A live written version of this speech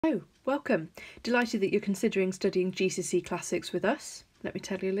Oh, welcome. Delighted that you're considering studying GCSE Classics with us. Let me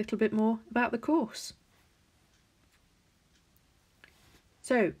tell you a little bit more about the course.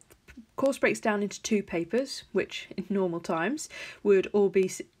 So, the course breaks down into two papers, which in normal times would all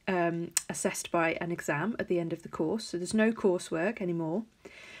be assessed by an exam at the end of the course, so there's no coursework anymore.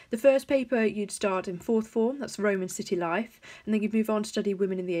 The first paper you'd start in fourth form, that's Roman city life, and then you'd move on to study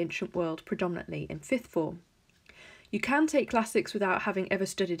women in the ancient world, predominantly in fifth form. You can take classics without having ever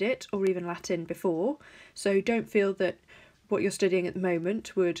studied it or even Latin before, so don't feel that what you're studying at the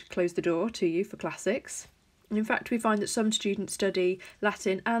moment would close the door to you for classics. And in fact, we find that some students study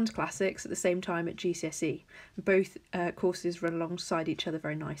Latin and classics at the same time at GCSE. Both courses run alongside each other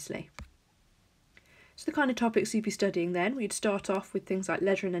very nicely. So the kind of topics you'd be studying then, we'd start off with things like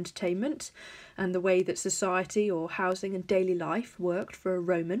leisure and entertainment and the way that society or housing and daily life worked for a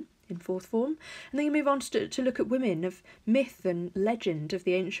Roman in fourth form, and then you move on to look at women of myth and legend of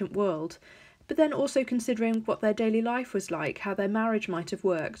the ancient world, but then also considering what their daily life was like, how their marriage might have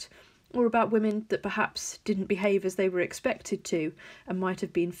worked, or about women that perhaps didn't behave as they were expected to and might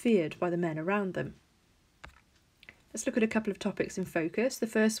have been feared by the men around them. Let's look at a couple of topics in focus. The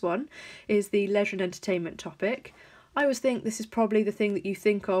first one is the leisure and entertainment topic. I always think this is probably the thing that you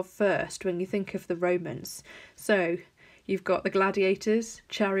think of first when you think of the Romans. So you've got the gladiators,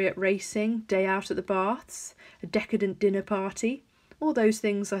 chariot racing, day out at the baths, a decadent dinner party. All those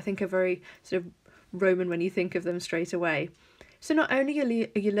things I think are very sort of Roman when you think of them straight away. So not only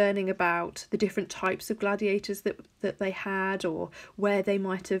are you learning about the different types of gladiators that they had, or where they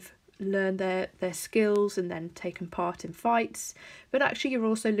might have learned their skills and then taken part in fights, but actually you're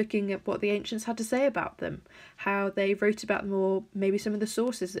also looking at what the ancients had to say about them, how they wrote about them, or maybe some of the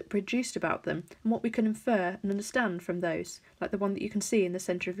sources that produced about them, and what we can infer and understand from those, like the one that you can see in the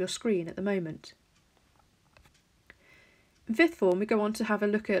centre of your screen at the moment. In fifth form, we go on to have a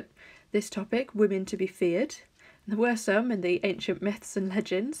look at this topic, women to be feared. There were some in the ancient myths and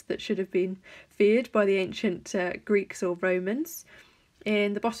legends that should have been feared by the ancient Greeks or Romans.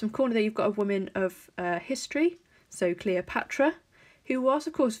 In the bottom corner there you've got a woman of history, so Cleopatra, who was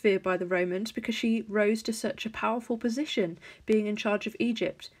of course feared by the Romans because she rose to such a powerful position, being in charge of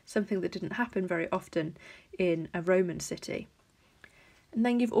Egypt, something that didn't happen very often in a Roman city. And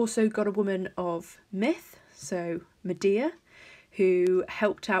then you've also got a woman of myth, so Medea, who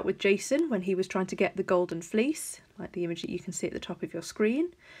helped out with Jason when he was trying to get the golden fleece, like the image that you can see at the top of your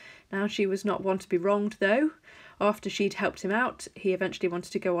screen. Now, she was not one to be wronged though. After she'd helped him out, he eventually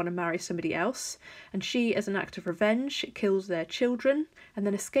wanted to go on and marry somebody else, and she, as an act of revenge, kills their children and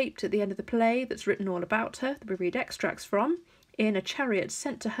then escaped at the end of the play that's written all about her, that we read extracts from, in a chariot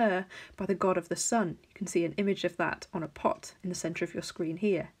sent to her by the god of the sun. You can see an image of that on a pot in the centre of your screen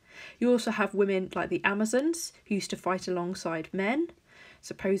here. You also have women like the Amazons, who used to fight alongside men,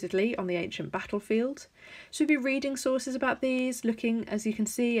 supposedly on the ancient battlefield. So we'll be reading sources about these, looking, as you can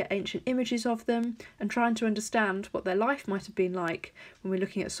see, at ancient images of them, and trying to understand what their life might have been like when we're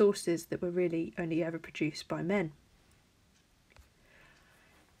looking at sources that were really only ever produced by men.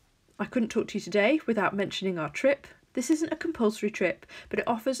 I couldn't talk to you today without mentioning our trip. This isn't a compulsory trip, but it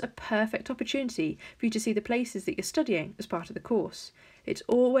offers a perfect opportunity for you to see the places that you're studying as part of the course. It's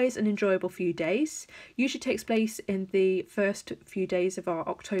always an enjoyable few days, usually takes place in the first few days of our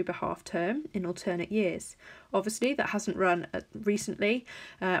October half term in alternate years. Obviously that hasn't run recently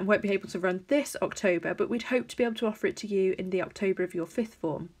and won't be able to run this October, but we'd hope to be able to offer it to you in the October of your fifth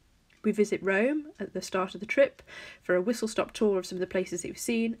form. We visit Rome at the start of the trip for a whistle-stop tour of some of the places that we've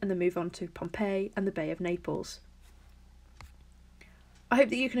seen, and then move on to Pompeii and the Bay of Naples. I hope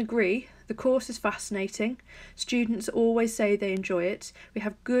that you can agree, the course is fascinating. Students always say they enjoy it. We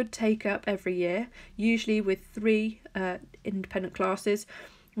have good take-up every year, usually with 3 independent classes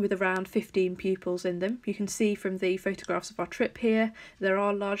with around 15 pupils in them. You can see from the photographs of our trip here, there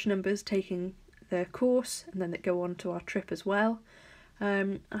are large numbers taking the course and then that go on to our trip as well.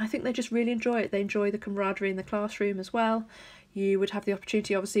 I think they just really enjoy it. They enjoy the camaraderie in the classroom as well. You would have the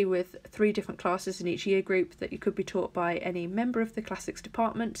opportunity, obviously, with 3 different classes in each year group that you could be taught by any member of the Classics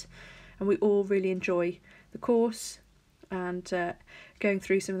department, and we all really enjoy the course and going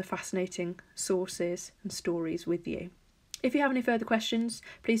through some of the fascinating sources and stories with you. If you have any further questions,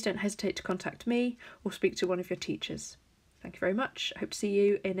 please don't hesitate to contact me or speak to one of your teachers. Thank you very much. I hope to see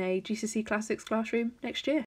you in a GCSE Classics classroom next year.